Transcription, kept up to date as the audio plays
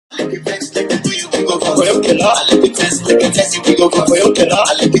Hello,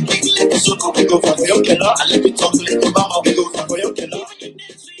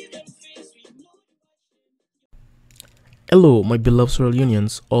 my beloved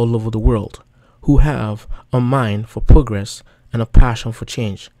Leoneans all over the world who have a mind for progress and a passion for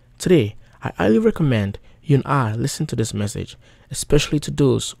change. Today, I highly recommend you and I listen to this message, especially to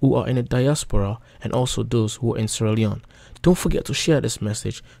those who are in the diaspora and also those who are in Sierra Leone. Don't forget to share this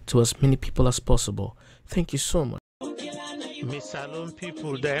message to as many people as possible. Thank you so much. Miss Salon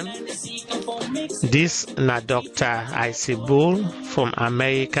people them. This na Dr. Bull from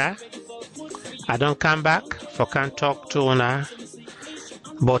America. I don't come back for can talk to una,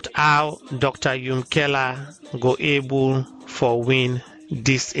 but how Dr. Yumkela go able for win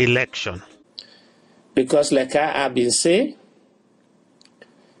this election. Because like I have been saying,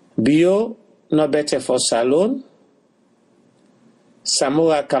 Bio no better for Salon,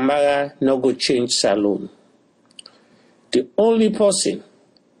 Samura Kamara no go change Salon. The only person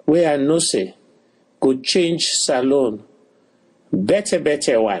where I know say go change Salon,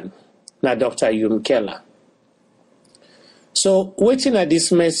 better one, na Dr. Yumkela. So, waiting at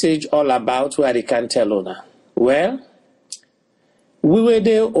this message all about where they can tell ona. Well, we were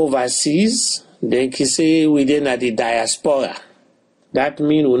there overseas, then he say we did at the diaspora. That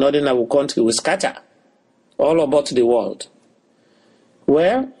means we're not in our country, we scatter all about the world.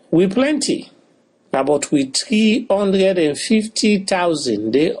 Well, we plenty. About we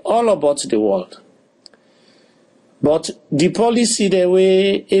 350,000, they all about the world. But the policy the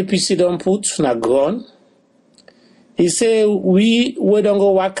way APC don't put na ground, he say we don't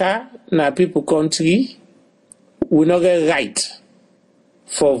go waka na people country, we not get right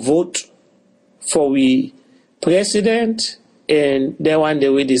for vote for we president and the one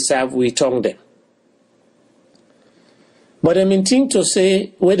the way they serve we tongue them. But I mean thing to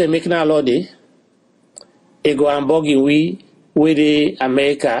say where they make now law day. They go and bugging we with the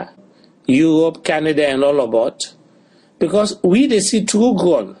America, Europe, Canada, and all about. Because we they see true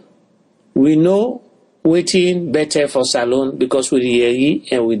grown. We know waiting better for Salon because we the hear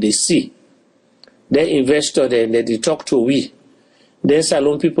and we they see. They investor then they talk to we. Then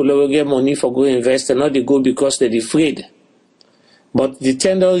Salon people will get money for go invest and not they go because they're afraid. But the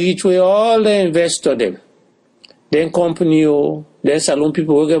tender reach way all the investor them. Then company then Salon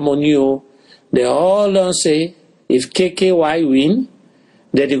people will get money they all don't say if KKY win,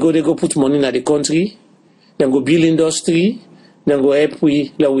 then they go put money in the country, then go build industry, then go help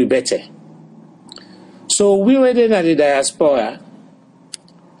we better. So we were then at the diaspora.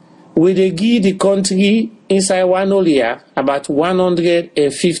 We they give the country inside 1 whole year about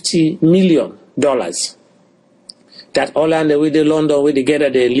 $150 million. That all and the way they London where they get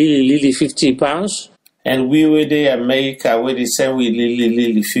at the lily £50. And we were there America where they send we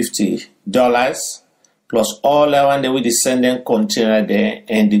lily $50 plus all around the way they send them container there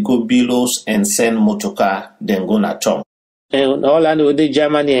and they go billows and send motorcar then go na town. And all around the way they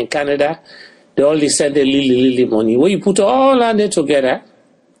Germany and Canada they only send the lily money. When you put all around it together,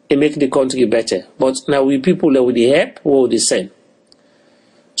 it make the country better. But now we people that with the help, what would they send?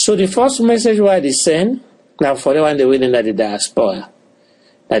 So the first message why they send now for the one they waiting at the diaspora.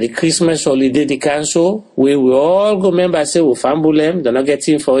 At the Christmas holiday, the council, we will all go member say we fumble them, they're not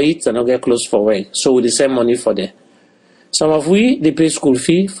getting for it, they're not get close for work. So we send money for them. Some of we they pay school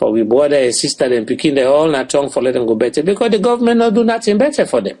fee for we brother and sister and picking they all not tongue for let them go better because the government not do nothing better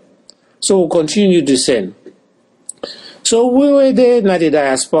for them. So we'll continue to send. So we were there in the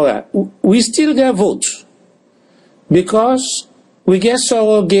diaspora. We still get votes because we get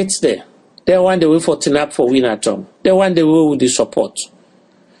surrogates there. They want the way for TNAP for winner tongue. They want the way with the support.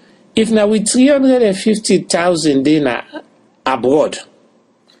 If now we 350,000 dinner abroad,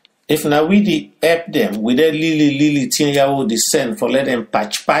 if now we the help them with that lily thing that will send for let them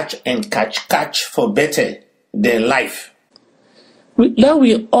patch and catch for better their life. Now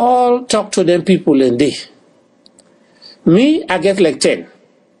we all talk to them people and they. Me, I get like 10.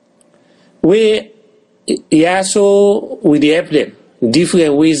 So we help them,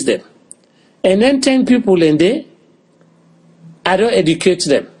 different ways them. And then 10 people and they, I don't educate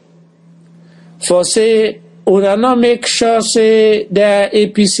them. For say, we will not make sure say their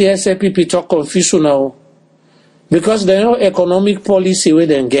APC, SLPP talk confusion now. Because they know economic policy we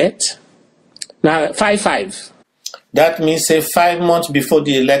then get. Now, 5-5. That means say 5 months before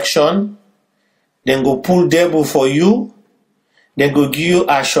the election, then go pull devil for you, then go give you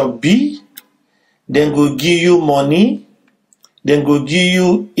a shop B, then go give you money, then go give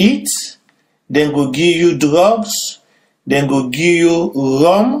you eat, then go give you drugs, then go give you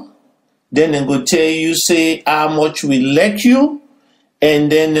rum, then go tell you say how much we like you,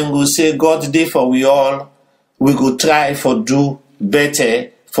 and then they go say God dey for we all, we go try for do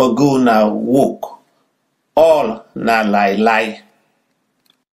better for go na work. All na lie.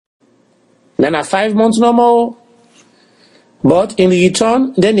 Then na 5 months no more. But in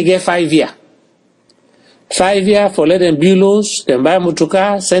return, then they get 5 years. 5 years for let them billows, them buy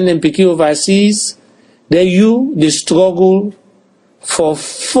motoka, send them picky overseas. Then you, the struggle for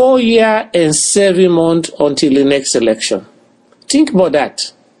 4 years and 7 months until the next election. Think about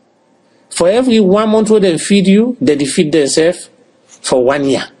that. For every 1 month where they feed you, they defeat themselves for 1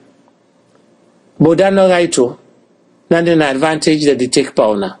 year. But that's not right too. Not an advantage that they take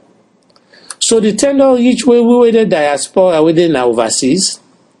power now. So the tender each way we were the diaspora within overseas.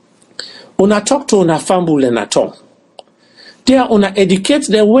 Una talk to una family and at all. There una educate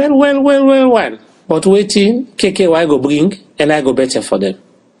them well. But waiting, KKY go bring and I go better for them.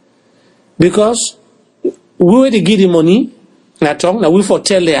 Because we were to give the money, now we for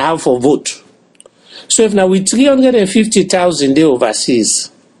tell they have for vote. So if now we 350,000 they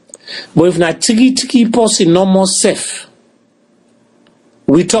overseas, but if now three person no more safe,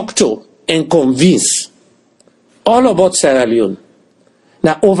 we talk to and convince all about Sierra Leone.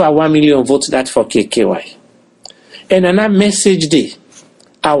 Now over 1 million votes that for KKY. And another message day,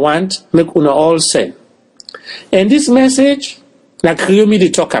 I want make una all send. And this message, na create me the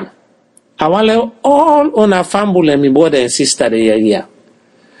talk am. I want all una family and my brother and sister they here.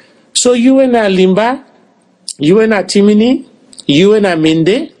 So you and a Limba, you and a Timini, you and a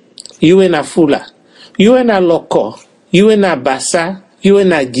Mende, you and a Fula, you and a Loko, you and a Bassa, you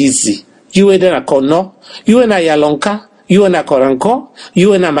and a Gizi, you and a Kono, you and a Yalonka, you and a Koranko,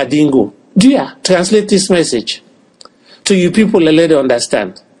 you and a Madingo. Dear, translate this message to you people and let them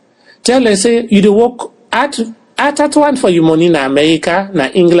understand. Tell them, say, you do work at one for your money na America, na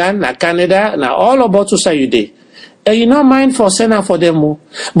England, na Canada, na all about to say you day. And you not mind for sending for them.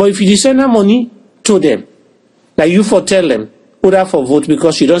 But if you send money to them, now you for tell them, order for vote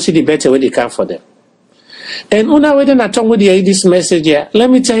because you don't see the better way they can for them. And una way then I talk with you this message here. Let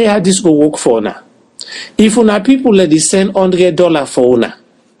me tell you how this go work for una. If una people let this send $100 for una,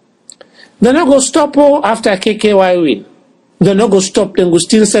 they're not go stop after KKY win. They're not go stop, then go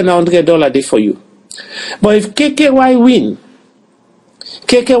still send $100 day for you. But if KKY win,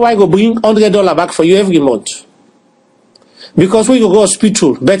 KKY go bring $100 back for you every month. Because when you go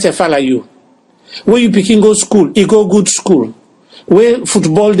hospital, better follow you. When you picking go school, you go good school. Where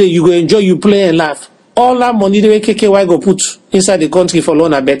football day, you go enjoy, you play and laugh. All that money the way KKY go put inside the country for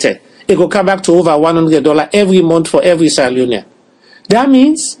loan are better. It go come back to over $100 every month for every Sierra Leonean. That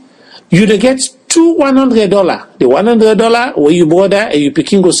means you dey get $100. The $100 where you brother and you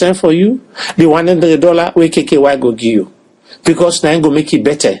picking go send for you. The $100 where KKY go give you. Because now go make it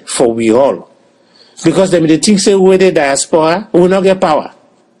better for we all. Because them they think say we the diaspora, we will not get power.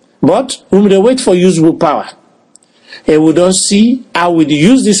 But we will wait for usable power. And we don't see how we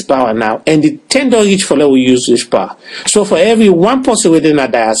use this power now. And the $10 each for we use this power. So for every one person within a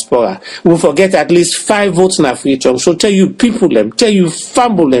diaspora, we forget at least 5 votes in a free term. So tell you people them, tell you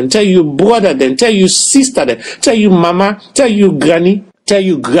family them, tell you brother them, tell you sister them, tell you mama, tell you granny, tell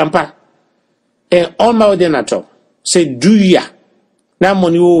you grandpa. And all my within at all. Say do ya. Now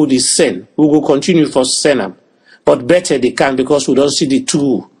money we will send. We will continue for send them. But better they can because we don't see the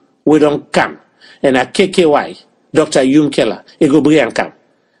true. We don't come. And at KKY, Dr. Keller, he go bring and come.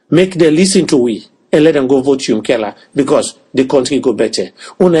 Make them listen to we and let them go vote Keller because the country go better.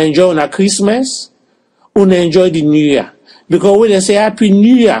 Una enjoy una Christmas, una enjoy the New Year. Because when they say Happy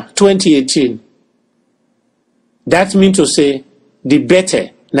New Year 2018, that means to say the better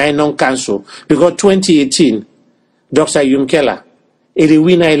na non-cancel. Because 2018, Dr. Keller, he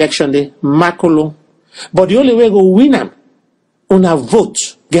win an election day, Makolo. But the only way go win them, una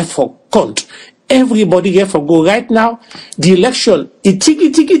vote, get for count. Everybody get for go right now. The election is tiki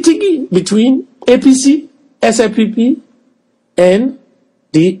between APC, SLPP, and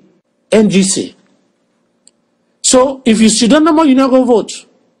the NGC. So if you still don't know more, you not go vote.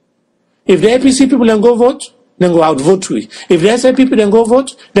 If the APC people then go vote, then go out vote we. If the SLPP people then go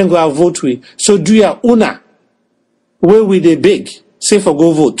vote, then go out vote we. So do ya una where we they beg, say for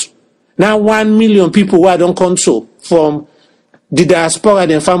go vote. Now 1 million people who don't console from the diaspora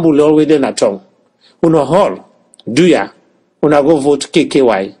and family already in a tongue. Una all, do ya, una go vote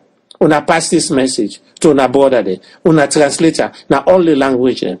KKY, una pass this message to una brother there, una translator, na all the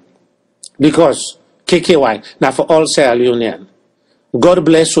language there. Because KKY, na for all Sierra Leonean. God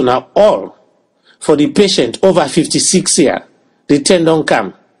bless una all. For the patient over 56 years, the ten don't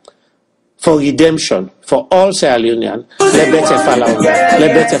come. For redemption, for all Sierra Leonean, let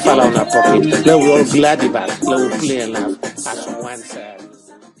better follow on our pocket. Let we all glad about it. Let we play and laugh as one Sierra.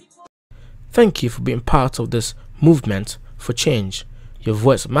 Thank you for being part of this movement for change. Your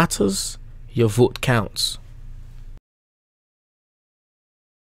voice matters, your vote counts.